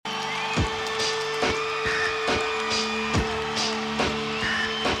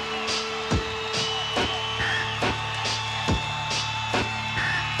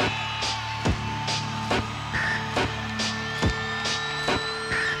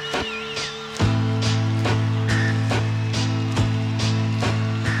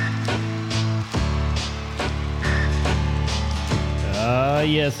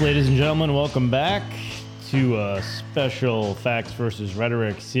Yes, ladies and gentlemen, welcome back to a special Facts versus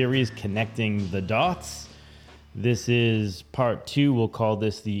Rhetoric series, Connecting the Dots. This is part 2. We'll call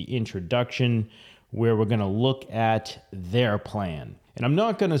this the introduction, where we're going to look at their plan. And I'm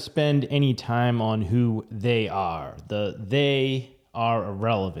not going to spend any time on who they are. They are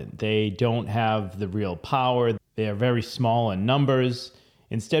irrelevant. They don't have the real power. They are very small in numbers.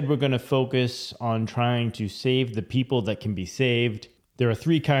 Instead, we're going to focus on trying to save the people that can be saved. There are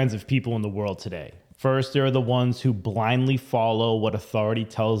 3 kinds of people in the world today. First, there are the ones who blindly follow what authority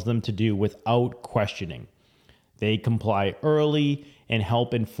tells them to do without questioning. They comply early and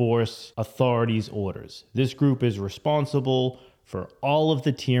help enforce authorities' orders. This group is responsible for all of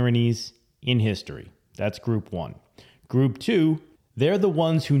the tyrannies in history. That's group 1. Group 2, they're the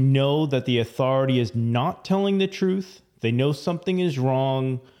ones who know that the authority is not telling the truth. They know something is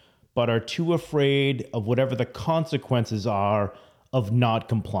wrong, but are too afraid of whatever the consequences are of not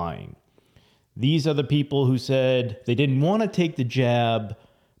complying. These are the people who said they didn't want to take the jab,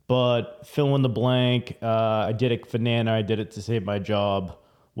 but fill in the blank, I did it for Nana, I did it to save my job,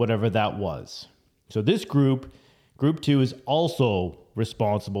 whatever that was. So this group 2, is also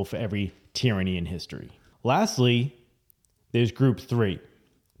responsible for every tyranny in history. Lastly, there's group 3.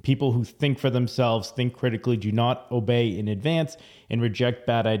 People who think for themselves, think critically, do not obey in advance, and reject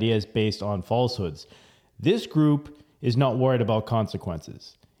bad ideas based on falsehoods. This group is not worried about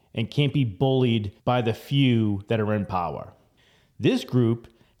consequences and can't be bullied by the few that are in power. This group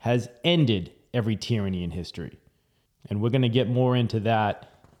has ended every tyranny in history, and we're going to get more into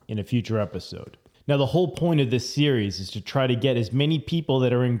that in a future episode. Now, the whole point of this series is to try to get as many people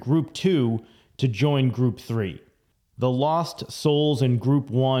that are in group 2 to join group 3. The lost souls in group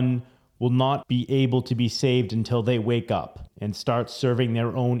 1 will not be able to be saved until they wake up and start serving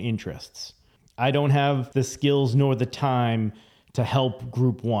their own interests. I don't have the skills nor the time to help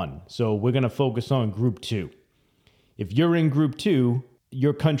group 1, so we're going to focus on group 2. If you're in group 2,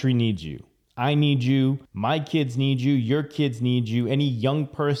 your country needs you. I need you. My kids need you. Your kids need you. Any young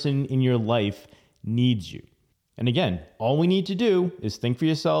person in your life needs you. And again, all we need to do is think for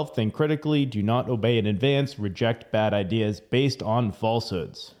yourself, think critically, do not obey in advance, reject bad ideas based on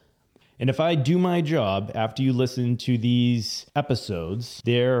falsehoods. And if I do my job after you listen to these episodes,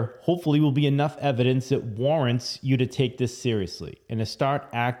 there hopefully will be enough evidence that warrants you to take this seriously and to start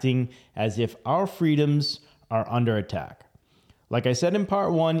acting as if our freedoms are under attack. Like I said in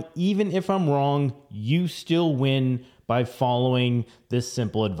part 1, even if I'm wrong, you still win by following this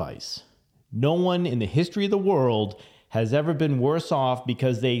simple advice. No one in the history of the world has ever been worse off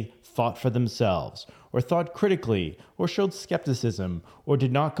because they thought for themselves, or thought critically, or showed skepticism, or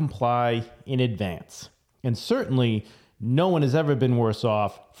did not comply in advance. And certainly, no one has ever been worse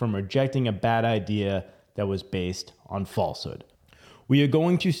off from rejecting a bad idea that was based on falsehood. We are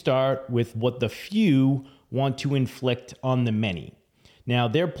going to start with what the few want to inflict on the many. Now,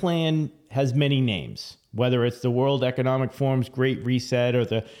 their plan has many names, whether it's the World Economic Forum's Great Reset or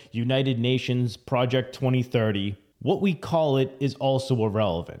the United Nations Project 2030. What we call it is also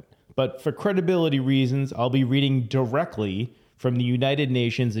irrelevant. But for credibility reasons, I'll be reading directly from the United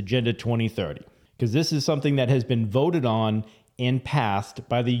Nations Agenda 2030, because this is something that has been voted on and passed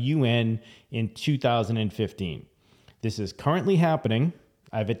by the UN in 2015. This is currently happening.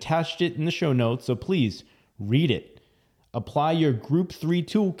 I've attached it in the show notes, so please read it. Apply your Group 3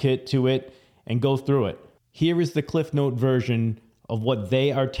 toolkit to it and go through it. Here is the Cliff Note version of what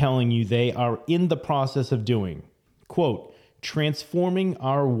they are telling you they are in the process of doing. Quote, transforming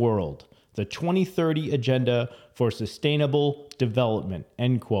our world, the 2030 Agenda for Sustainable Development,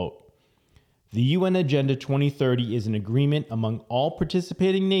 end quote. The UN Agenda 2030 is an agreement among all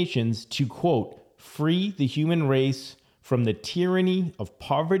participating nations to, quote, free the human race from the tyranny of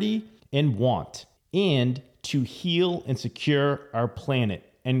poverty and want, and to heal and secure our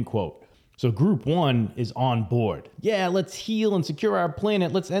planet, end quote. So group 1 is on board. Yeah, let's heal and secure our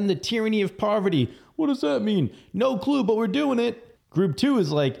planet. Let's end the tyranny of poverty. What does that mean? No clue, but we're doing it. Group 2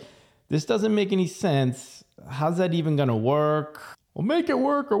 is like, this doesn't make any sense. How's that even going to work? Well, make it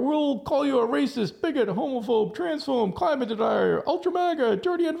work or we'll call you a racist, bigot, homophobe, transphobe, climate denier, ultra MAGA,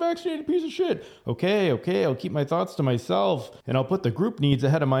 dirty, unvaccinated piece of shit. Okay, I'll keep my thoughts to myself and I'll put the group needs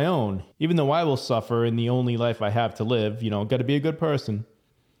ahead of my own. Even though I will suffer in the only life I have to live, gotta be a good person.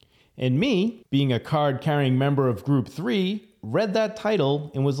 And me, being a card-carrying member of Group 3, read that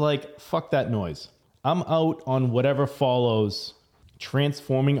title and was like, fuck that noise. I'm out on whatever follows.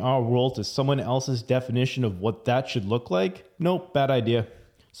 Transforming our world to someone else's definition of what that should look like? Nope, bad idea.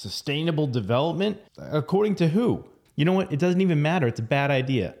 Sustainable development? According to who? You know what? It doesn't even matter. It's a bad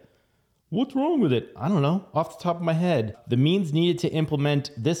idea. What's wrong with it? I don't know. Off the top of my head, the means needed to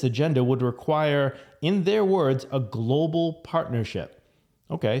implement this agenda would require, in their words, a global partnership.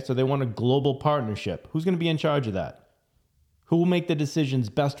 Okay, so they want a global partnership. Who's going to be in charge of that? Who will make the decisions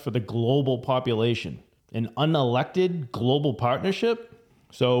best for the global population? An unelected global partnership?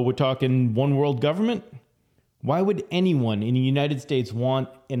 So we're talking one world government? Why would anyone in the United States want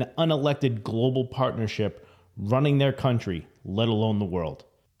an unelected global partnership running their country, let alone the world?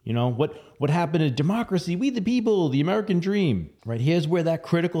 You know, what happened to democracy? We the people, the American dream. Right, here's where that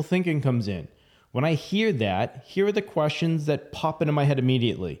critical thinking comes in. When I hear that, here are the questions that pop into my head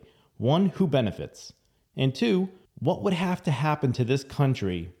immediately. One, who benefits? And two, what would have to happen to this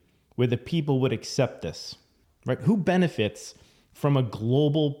country where the people would accept this? Right, who benefits from a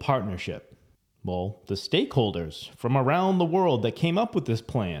global partnership? Well, the stakeholders from around the world that came up with this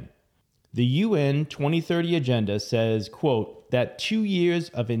plan. The UN 2030 agenda says, quote, that 2 years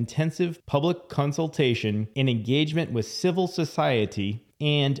of intensive public consultation and engagement with civil society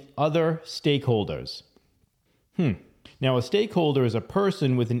and other stakeholders. Now, a stakeholder is a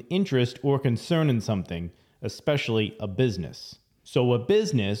person with an interest or concern in something, especially a business. So a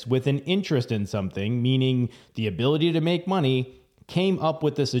business with an interest in something, meaning the ability to make money, came up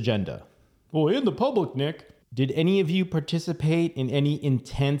with this agenda. Well, in the public, Nick. Did any of you participate in any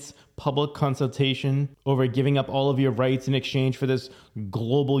intense public consultation over giving up all of your rights in exchange for this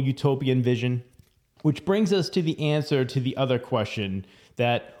global utopian vision? Which brings us to the answer to the other question,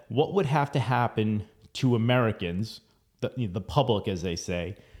 that what would have to happen to Americans, the public as they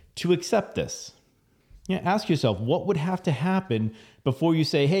say, to accept this? Ask yourself, what would have to happen before you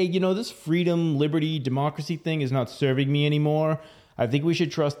say, hey, this freedom, liberty, democracy thing is not serving me anymore. I think we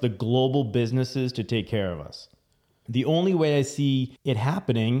should trust the global businesses to take care of us. The only way I see it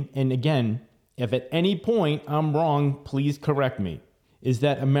happening, and again, if at any point I'm wrong, please correct me, is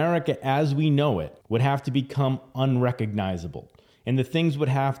that America as we know it would have to become unrecognizable. And the things would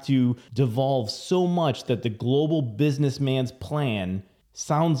have to devolve so much that the global businessman's plan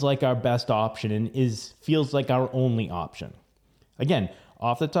sounds like our best option and feels like our only option. Again,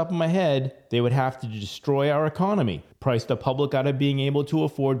 off the top of my head, they would have to destroy our economy, price the public out of being able to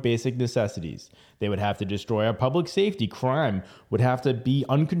afford basic necessities. They would have to destroy our public safety. Crime would have to be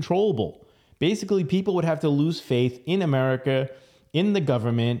uncontrollable. Basically, people would have to lose faith in America, in the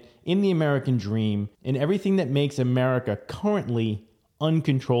government, in the American dream, in everything that makes America currently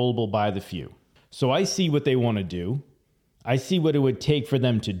uncontrollable by the few. So I see what they want to do. I see what it would take for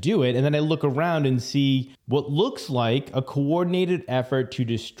them to do it, and then I look around and see what looks like a coordinated effort to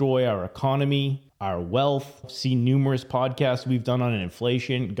destroy our economy, our wealth. See numerous podcasts we've done on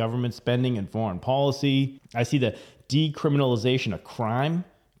inflation, government spending, and foreign policy. I see the decriminalization of crime.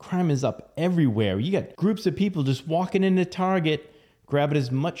 Crime is up everywhere. You got groups of people just walking into Target, grabbing as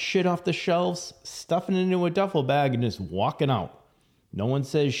much shit off the shelves, stuffing it into a duffel bag, and just walking out. No one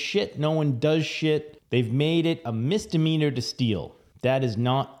says shit. No one does shit. They've made it a misdemeanor to steal. That is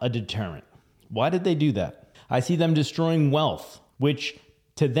not a deterrent. Why did they do that? I see them destroying wealth, which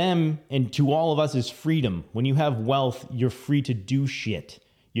to them and to all of us is freedom. When you have wealth, you're free to do shit.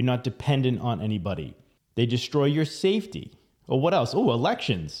 You're not dependent on anybody. They destroy your safety. Or what else? Oh,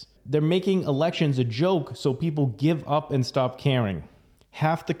 elections. They're making elections a joke so people give up and stop caring.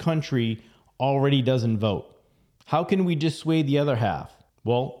 Half the country already doesn't vote. How can we dissuade the other half?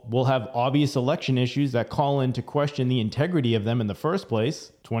 Well, we'll have obvious election issues that call into question the integrity of them in the first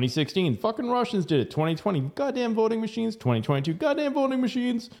place. 2016, fucking Russians did it. 2020, goddamn voting machines. 2022, goddamn voting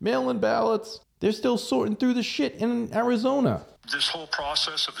machines. Mail-in ballots. They're still sorting through the shit in Arizona. This whole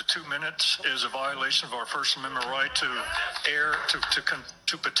process of the 2 minutes is a violation of our First Amendment right to air,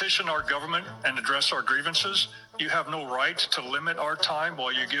 to petition our government and address our grievances. You have no right to limit our time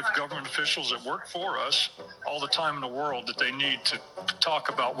while you give government officials that work for us all the time in the world that they need to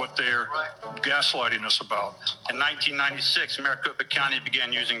talk about what they're gaslighting us about. In 1996, Maricopa County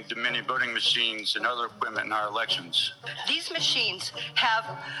began using Dominion voting machines and other equipment in our elections. These machines have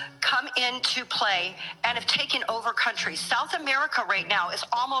come into play and have taken over countries. South America right now is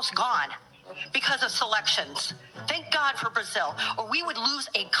almost gone because of selections. Thank God for Brazil, or we would lose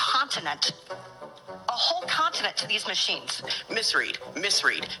a continent. A whole continent to these machines. Misread,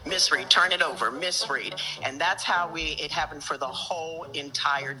 turn it over, misread. And that's how it happened for the whole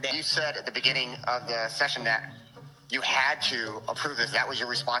entire day. You said at the beginning of the session that you had to approve this. That was your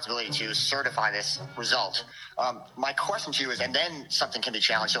responsibility to certify this result. My question to you is, and then something can be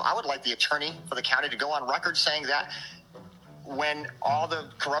challenged. So I would like the attorney for the county to go on record saying that when all the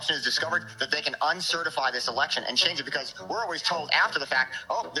corruption is discovered, that they can uncertify this election and change it, because we're always told after the fact,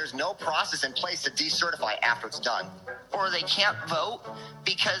 oh, there's no process in place to decertify after it's done. or they can't vote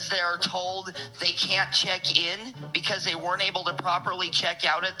because they're told they can't check in because they weren't able to properly check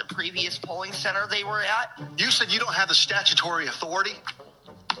out at the previous polling center they were at? You said you don't have the statutory authority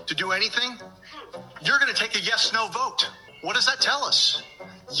to do anything? You're going to take a yes-no vote. What does that tell us?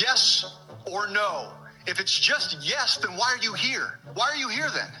 Yes or no? If it's just yes, then why are you here? Why are you here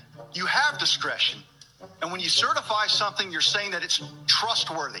then? You have discretion. And when you certify something, you're saying that it's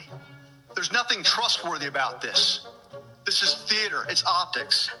trustworthy. There's nothing trustworthy about this. This is theater. It's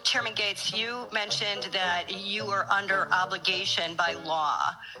optics. Chairman Gates, you mentioned that you are under obligation by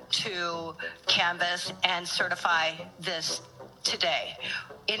law to canvass and certify this today.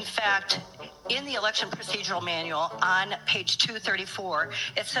 In fact, in the election procedural manual on page 234,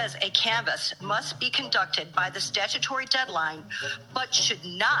 it says a canvass must be conducted by the statutory deadline, but should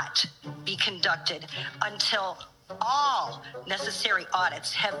not be conducted until all necessary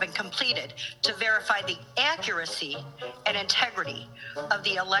audits have been completed to verify the accuracy and integrity of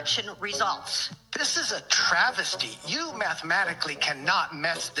the election results. This is a travesty. You mathematically cannot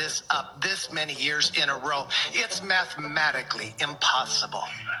mess this up this many years in a row. It's mathematically impossible.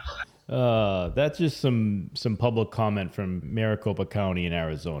 That's just some public comment from Maricopa County in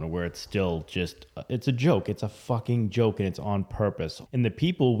Arizona, where it's still just, it's a joke. It's a fucking joke, and it's on purpose. And the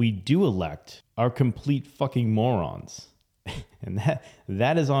people we do elect are complete fucking morons. And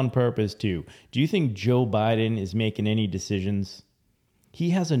that is on purpose too. Do you think Joe Biden is making any decisions? He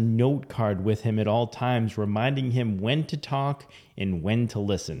has a note card with him at all times reminding him when to talk and when to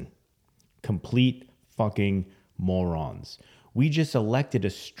listen. Complete fucking morons. We just elected a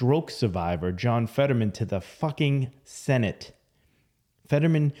stroke survivor, John Fetterman, to the fucking Senate.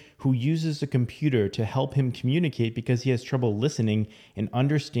 Fetterman, who uses a computer to help him communicate because he has trouble listening and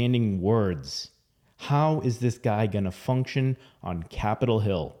understanding words. How is this guy going to function on Capitol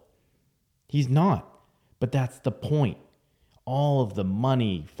Hill? He's not. But that's the point. All of the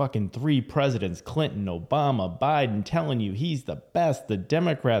money, fucking 3 presidents, Clinton, Obama, Biden, telling you he's the best the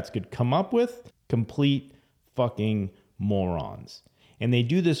Democrats could come up with, complete fucking morons. And they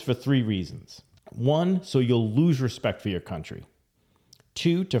do this for 3 reasons. 1, so you'll lose respect for your country.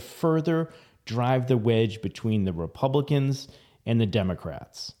 2, to further drive the wedge between the Republicans and the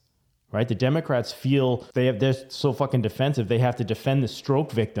Democrats. Right? The Democrats feel they're so fucking defensive, they have to defend the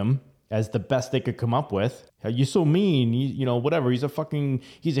stroke victim as the best they could come up with. You're so mean, whatever. He's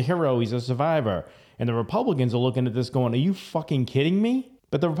a hero, he's a survivor. And the Republicans are looking at this going, are you fucking kidding me?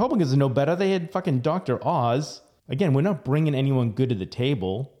 But the Republicans are no better. They had fucking Dr. Oz. Again, we're not bringing anyone good to the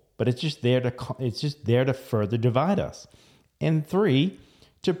table, but it's just there to further divide us. And 3,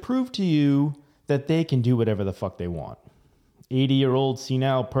 to prove to you that they can do whatever the fuck they want. 80-year-old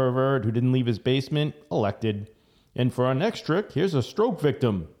senile pervert who didn't leave his basement, elected. And for our next trick, here's a stroke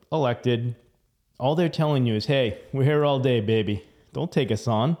victim, elected. All they're telling you is, hey, we're here all day, baby. Don't take us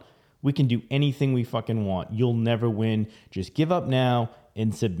on. We can do anything we fucking want. You'll never win. Just give up now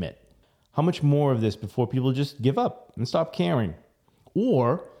and submit. How much more of this before people just give up and stop caring?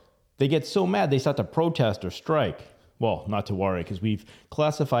 Or they get so mad they start to protest or strike. Well, not to worry, because we've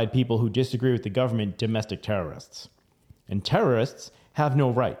classified people who disagree with the government domestic terrorists. And terrorists have no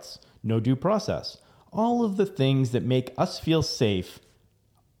rights, no due process. All of the things that make us feel safe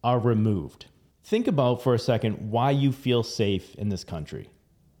are removed. Think about for a second why you feel safe in this country.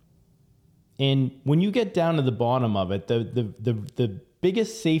 And when you get down to the bottom of it, the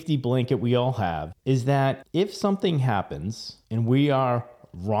biggest safety blanket we all have is that if something happens and we are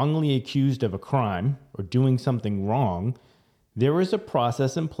wrongly accused of a crime or doing something wrong, there is a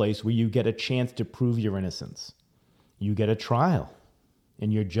process in place where you get a chance to prove your innocence. You get a trial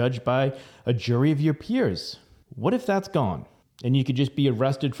and you're judged by a jury of your peers. What if that's gone? And you could just be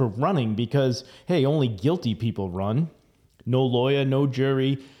arrested for running because, hey, only guilty people run. No lawyer, no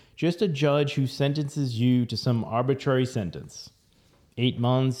jury, just a judge who sentences you to some arbitrary sentence. 8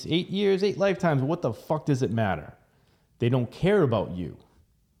 months, 8 years, 8 lifetimes, what the fuck does it matter? They don't care about you.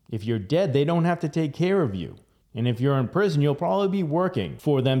 If you're dead, they don't have to take care of you. And if you're in prison, you'll probably be working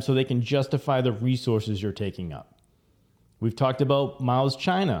for them so they can justify the resources you're taking up. We've talked about Mao's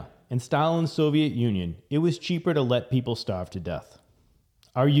China and Stalin's Soviet Union. It was cheaper to let people starve to death.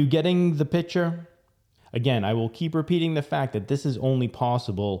 Are you getting the picture? Again, I will keep repeating the fact that this is only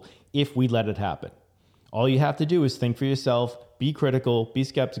possible if we let it happen. All you have to do is think for yourself, be critical, be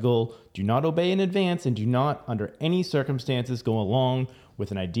skeptical, do not obey in advance, and do not, under any circumstances, go along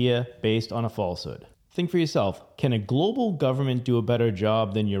with an idea based on a falsehood. Think for yourself, can a global government do a better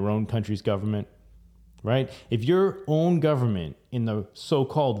job than your own country's government? Right? If your own government in the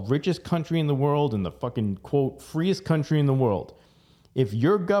so-called richest country in the world and the fucking, quote, freest country in the world, if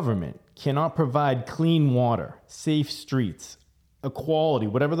your government cannot provide clean water, safe streets, equality,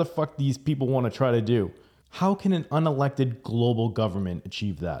 whatever the fuck these people want to try to do, how can an unelected global government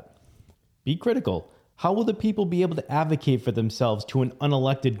achieve that? Be critical. How will the people be able to advocate for themselves to an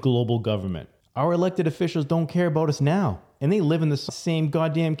unelected global government? Our elected officials don't care about us now, and they live in the same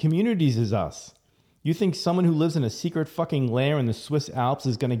goddamn communities as us. You think someone who lives in a secret fucking lair in the Swiss Alps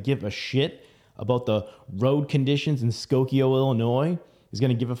is going to give a shit about the road conditions in Skokio, Illinois? Is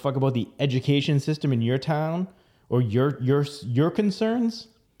going to give a fuck about the education system in your town or your concerns?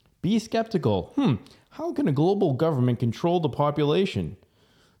 Be skeptical. How can a global government control the population?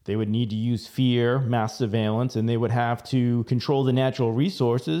 They would need to use fear, mass surveillance, and they would have to control the natural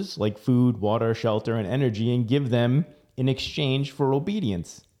resources like food, water, shelter, and energy and give them in exchange for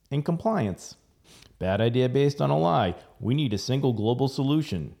obedience and compliance. Bad idea based on a lie. We need a single global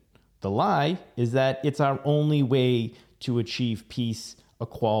solution. The lie is that it's our only way to achieve peace,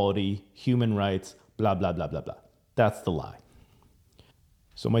 equality, human rights, blah, blah, blah, blah, blah. That's the lie.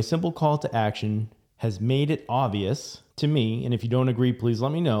 So my simple call to action has made it obvious to me, and if you don't agree, please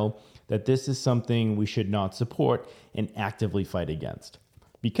let me know, that this is something we should not support and actively fight against.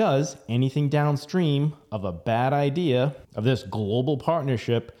 Because anything downstream of a bad idea of this global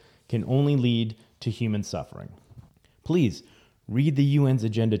partnership can only lead to human suffering. Please read the UN's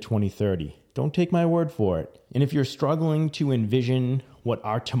Agenda 2030. Don't take my word for it. And if you're struggling to envision what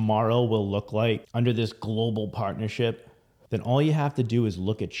our tomorrow will look like under this global partnership, then all you have to do is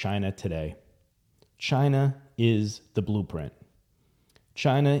look at China today. China is the blueprint.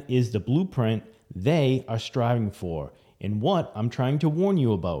 China is the blueprint they are striving for, and what I'm trying to warn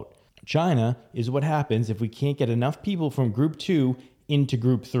you about. China is what happens if we can't get enough people from Group 2 into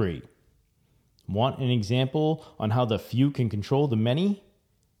Group 3. Want an example on how the few can control the many?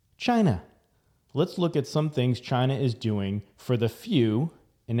 China. Let's look at some things China is doing for the few,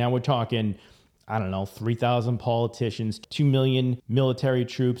 and now we're talking 3,000 politicians, 2 million military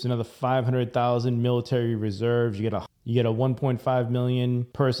troops, another 500,000 military reserves. You get a 1.5 million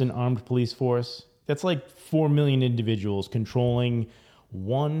person armed police force. That's like 4 million individuals controlling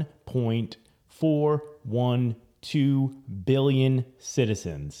 1.412 billion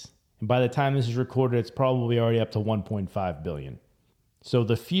citizens. And by the time this is recorded, it's probably already up to 1.5 billion. So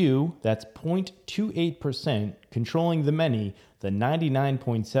the few, that's 0.28%, controlling the many, the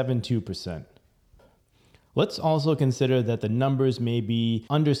 99.72%. Let's also consider that the numbers may be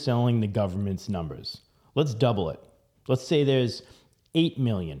underselling the government's numbers. Let's double it. Let's say there's 8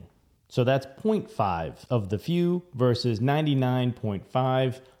 million. So that's 0.5 of the few versus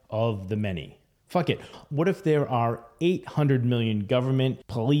 99.5 of the many. Fuck it. What if there are 800 million government,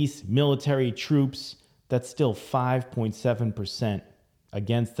 police, military troops? That's still 5.7%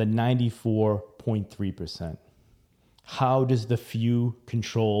 against the 94.3%. How does the few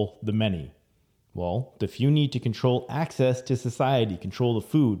control the many? Well, the few need to control access to society, control the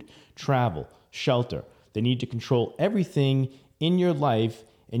food, travel, shelter. They need to control everything in your life,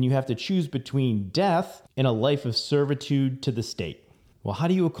 and you have to choose between death and a life of servitude to the state. Well, how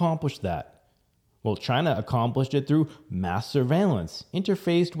do you accomplish that? Well, China accomplished it through mass surveillance,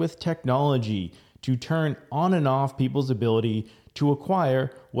 interfaced with technology to turn on and off people's ability to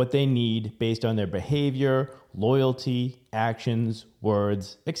acquire what they need based on their behavior, loyalty, actions,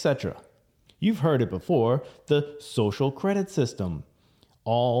 words, etc. You've heard it before, the social credit system,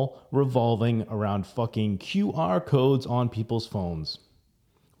 all revolving around fucking QR codes on people's phones.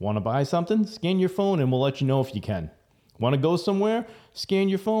 Want to buy something? Scan your phone and we'll let you know if you can. Want to go somewhere? Scan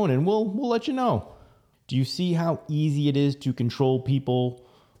your phone and we'll let you know. Do you see how easy it is to control people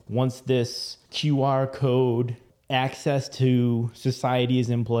once this QR code access to society is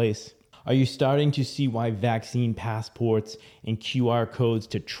in place? Are you starting to see why vaccine passports and QR codes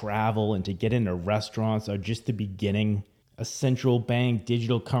to travel and to get into restaurants are just the beginning? A central bank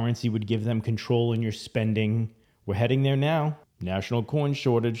digital currency would give them control in your spending. We're heading there now. National coin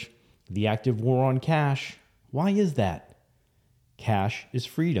shortage. The active war on cash. Why is that? Cash is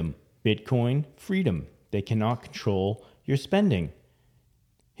freedom. Bitcoin, freedom. They cannot control your spending.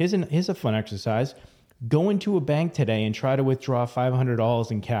 Here's a fun exercise. Go into a bank today and try to withdraw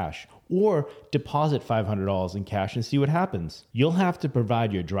 $500 in cash or deposit $500 in cash and see what happens. You'll have to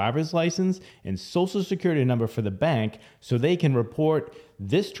provide your driver's license and social security number for the bank so they can report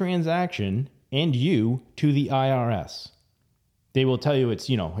this transaction and you to the IRS. They will tell you it's,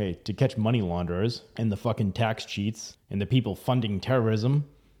 hey, to catch money launderers and the fucking tax cheats and the people funding terrorism.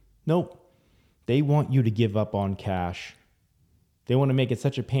 Nope. They want you to give up on cash. They want to make it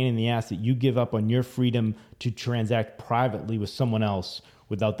such a pain in the ass that you give up on your freedom to transact privately with someone else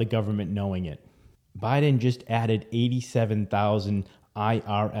without the government knowing it. Biden just added 87,000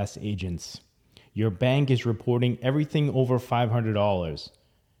 IRS agents. Your bank is reporting everything over $500.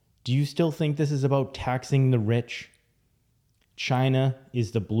 Do you still think this is about taxing the rich? China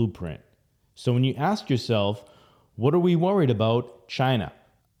is the blueprint. So when you ask yourself, what are we worried about? China.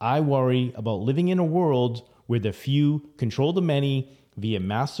 I worry about living in a world where the few control the many via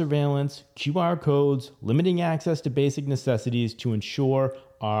mass surveillance, QR codes, limiting access to basic necessities to ensure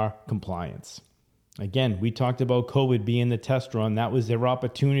our compliance. Again, we talked about COVID being the test run. That was their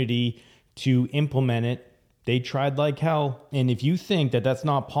opportunity to implement it. They tried like hell. And if you think that that's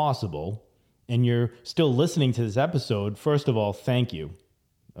not possible and you're still listening to this episode, first of all, thank you.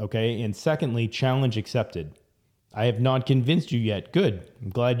 Okay. And secondly, challenge accepted. I have not convinced you yet. Good. I'm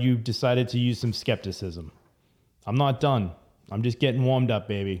glad you decided to use some skepticism. I'm not done. I'm just getting warmed up,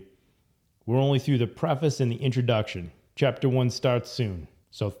 baby. We're only through the preface and the introduction. Chapter 1 starts soon.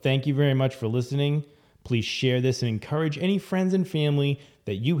 So thank you very much for listening. Please share this and encourage any friends and family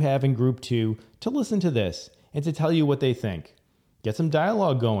that you have in Group 2 to listen to this and to tell you what they think. Get some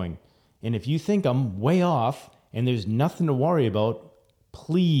dialogue going. And if you think I'm way off and there's nothing to worry about,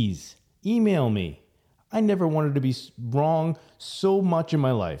 please email me. I never wanted to be wrong so much in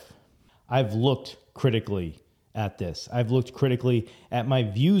my life. I've looked critically at this. I've looked critically at my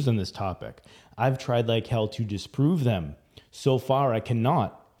views on this topic. I've tried like hell to disprove them. So far, I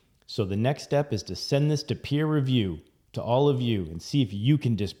cannot. So the next step is to send this to peer review to all of you and see if you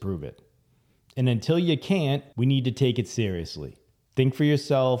can disprove it. And until you can't, we need to take it seriously. Think for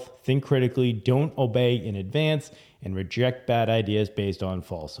yourself, think critically, don't obey in advance, and reject bad ideas based on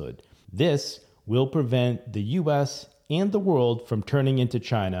falsehood. This will prevent the US and the world from turning into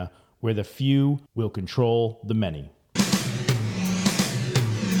China, where the few will control the many.